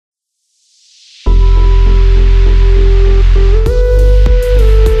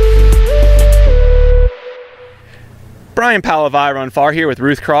Brian Palavai, Run Far, here with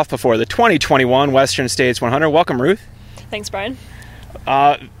Ruth Croft before the 2021 Western States 100. Welcome, Ruth. Thanks, Brian.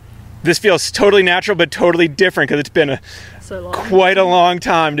 This feels totally natural, but totally different because it's been quite a long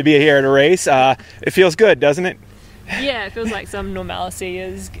time to be here at a race. It feels good, doesn't it? Yeah, it feels like some normalcy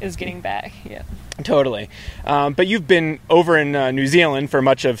is getting back. Yeah, totally. But you've been over in New Zealand for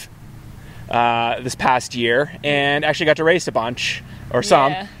much of this past year, and actually got to race a bunch or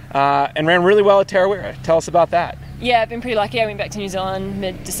some, and ran really well at Tarawera. Tell us about that. Yeah, I've been pretty lucky. I went back to New Zealand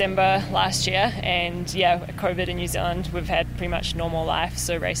mid-December last year, and yeah, COVID in New Zealand, we've had pretty much normal life,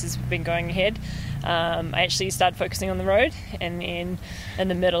 so races have been going ahead. I actually started focusing on the road, and then in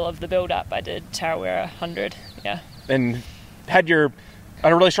the middle of the build-up, I did Tarawera 100. Yeah. And had a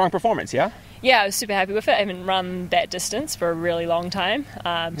really strong performance, yeah? Yeah, I was super happy with it. I haven't run that distance for a really long time,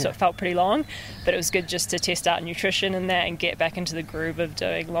 so it felt pretty long, but it was good just to test out nutrition and that and get back into the groove of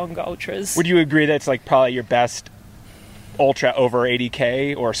doing longer ultras. Would you agree that's like probably your best ultra over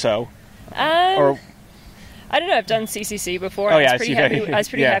 80K or so? Or I don't know. I've done CCC before. Oh, I yeah, was pretty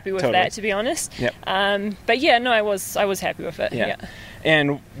happy with that, to be honest. Yep. But yeah, no, I was happy with it. Yeah.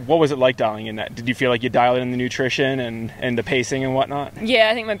 And what was it like dialing in that? Did you feel like you dialed in the nutrition and the pacing and whatnot? Yeah,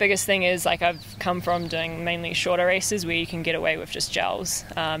 I think my biggest thing is like I've come from doing mainly shorter races where you can get away with just gels,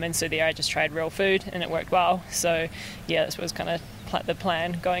 and so there I just tried real food and it worked well. So yeah, this was kind of the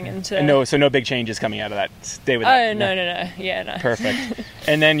plan going into. And so no big changes coming out of that. Stay with that. Oh no. Yeah, no. Perfect.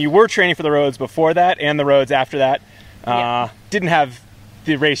 And then you were training for the roads before that and the roads after that. Didn't have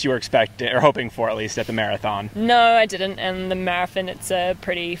the race you were expecting or hoping for, at least at the marathon. No, I didn't. And the marathon, it's a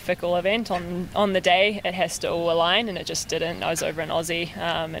pretty fickle event. On the day, it has to all align, and it just didn't. I was over in Aussie,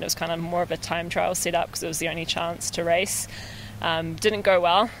 and it was kind of more of a time trial setup because it was the only chance to race. Didn't go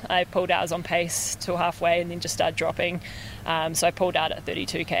well. I pulled out, I was on pace till halfway and then just started dropping. So I pulled out at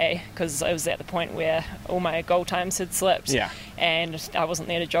 32k because I was at the point where all my goal times had slipped. Yeah. And I wasn't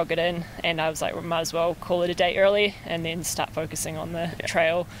there to jog it in. And I was like, well, might as well call it a day early and then start focusing on the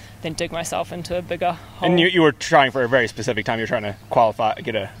trail, then dig myself into a bigger hole. And you were trying for a very specific time. You were trying to qualify,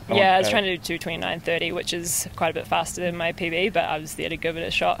 I was trying to do 2:29:30, which is quite a bit faster than my PB, but I was there to give it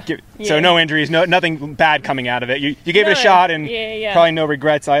a shot. So no injuries, nothing bad coming out of it. You gave it a shot and probably no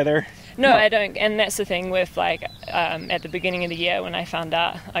regrets either. No, I don't, and that's the thing with like at the beginning of the year when I found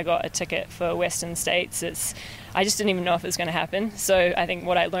out I got a ticket for Western States, I just didn't even know if it was going to happen. So I think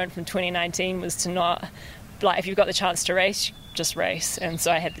what I learned from 2019 was to not, like, if you've got the chance to race, just race. And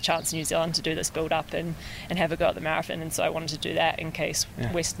so I had the chance in New Zealand to do this build up and have a go at the marathon, and so I wanted to do that in case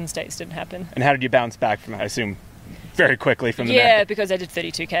Western States didn't happen. And how did you bounce back from, I assume, very quickly from the marathon? Because I did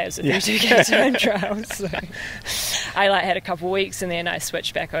 32k. It was a 32k time trial. So I had a couple of weeks, and then I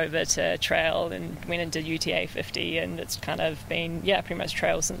switched back over to trail and went into UTA 50, and it's kind of been pretty much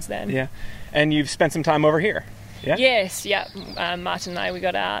trail since then. Yeah, and you've spent some time over here. Yeah? Yes, yeah. Martin and I, we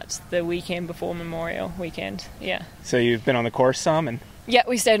got out the weekend before Memorial Weekend. Yeah. So you've been on the course some and. Yeah,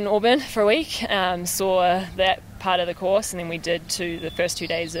 we stayed in Auburn for a week, saw that part of the course, and then we did the first 2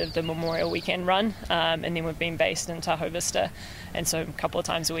 days of the Memorial Weekend run, and then we've been based in Tahoe Vista, and so a couple of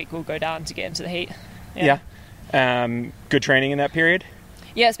times a week we'll go down to get into the heat. Yeah. Good training in that period?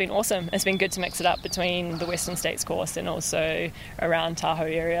 Yeah, it's been awesome. It's been good to mix it up between the Western States course and also around Tahoe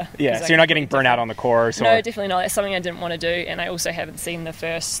area. Yeah, so you're not getting burnt out on the course? No, definitely not. That's something I didn't want to do, and I also haven't seen the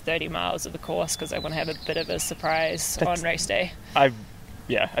first 30 miles of the course because I want to have a bit of a surprise on race day. I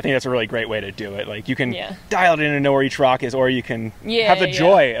think that's a really great way to do it. Like, you can dial it in and know where each rock is, or you can have the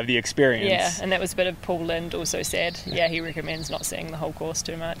joy of the experience. Yeah, and that was a bit of Paul Lind also said. Yeah, he recommends not seeing the whole course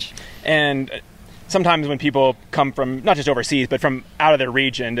too much. And sometimes when people come from, not just overseas, but from out of their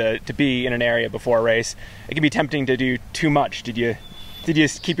region to be in an area before a race, it can be tempting to do too much. Did you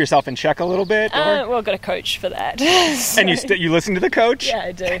keep yourself in check a little bit? Well, I've got a coach for that. So. And you listen to the coach? Yeah,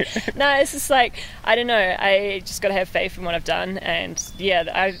 I do. No, it's just like, I don't know, I just got to have faith in what I've done. And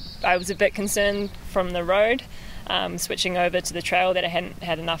yeah, I was a bit concerned from the road, switching over to the trail, that I hadn't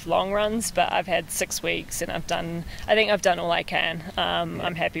had enough long runs, but I've had 6 weeks and I think I've done all I can.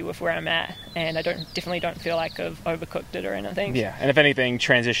 I'm happy with where I'm at, and I definitely don't feel like I've overcooked it or anything. Yeah, and if anything,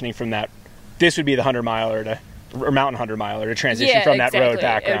 transitioning from that, this would be the 100-miler or mountain 100-miler to transition from that road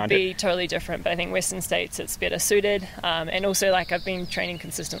background. It would be totally different, but I think Western States it's better suited, and also like I've been training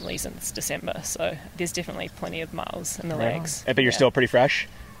consistently since December, so there's definitely plenty of miles in the legs. But you're still pretty fresh?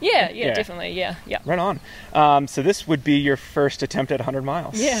 Yeah, definitely, yeah. Right on. So this would be your first attempt at 100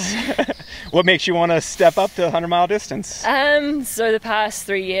 miles. Yeah. What makes you want to step up to the 100-mile distance? So the past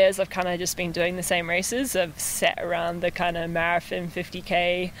 3 years, I've kind of just been doing the same races. I've sat around the kind of marathon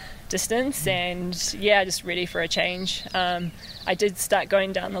 50K distance, and yeah, just ready for a change. I did start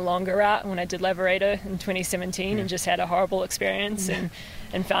going down the longer route when I did Lavaredo in 2017 and just had a horrible experience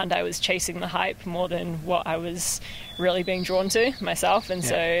and found I was chasing the hype more than what I was really being drawn to myself. And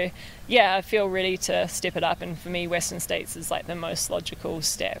so, yeah, I feel ready to step it up. And for me, Western States is like the most logical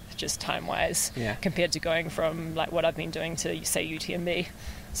step, just time-wise, compared to going from like what I've been doing to, say, UTMB.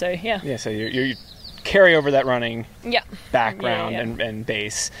 So, yeah. Yeah, so you carry over that running background and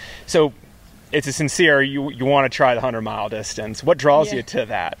base. So it's a sincere, you want to try the 100-mile distance. What draws you to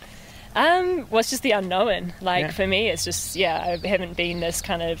that? Well, it's just the unknown. Like for me, it's just, I haven't been this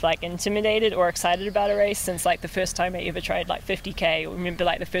kind of like intimidated or excited about a race since like the first time I ever tried like 50K. Or remember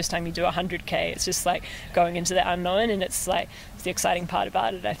like the first time you do 100K. It's just like going into the unknown, and it's like it's the exciting part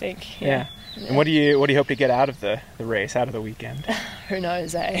about it, I think. Yeah. And what do you hope to get out of the race, out of the weekend? Who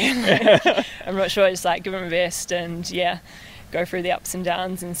knows, eh? I'm not sure. Just like give it my best and go through the ups and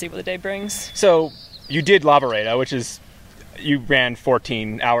downs and see what the day brings. So you did Lavaredo, which is, you ran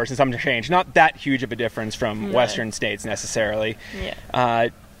 14 hours and some change. Not that huge of a difference from Western States necessarily. Yeah.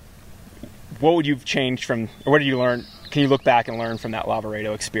 What would you have changed from, or what did you learn? Can you look back and learn from that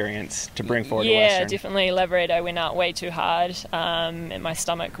Lavaredo experience to bring forward to Western? Yeah, definitely. Lavaredo went out way too hard, and my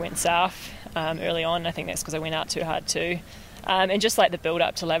stomach went south early on. I think that's because I went out too hard too. And just like the build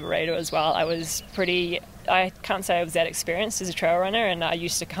up to Lavaredo as well, I can't say I was that experienced as a trail runner, and I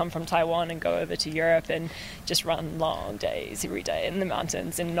used to come from Taiwan and go over to Europe and just run long days every day in the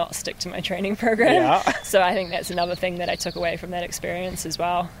mountains and not stick to my training program. Yeah. So I think that's another thing that I took away from that experience as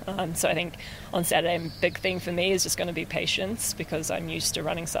well. So I think on Saturday, a big thing for me is just going to be patience, because I'm used to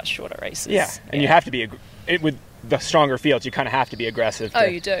running such shorter races. Yeah, and you have to be, with the stronger fields, you kind of have to be aggressive to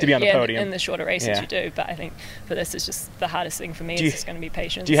be on the podium. In the shorter races you do, but I think for this, it's just the hardest thing for me is just going to be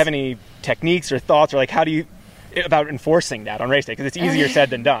patience. Do you have any techniques or thoughts, or like how do you, about enforcing that on race day? Because it's easier said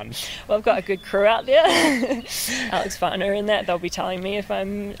than done. Well, I've got a good crew out there, Alex Farner and that. They'll be telling me if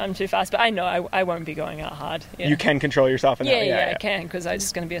I'm too fast, but I know I won't be going out hard. Yeah. You can control yourself in that. Yeah, I can, because it's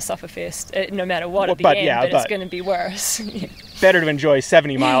just going to be a sufferfest no matter what at the end, but it's going to be worse. Better to enjoy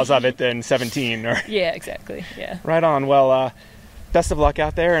 70 miles of it than 17. Yeah, exactly. Yeah. Right on. Well, best of luck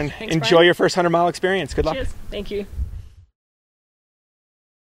out there, and Thanks, enjoy Brian. your first 100-mile experience. Good luck. Cheers. Thank you.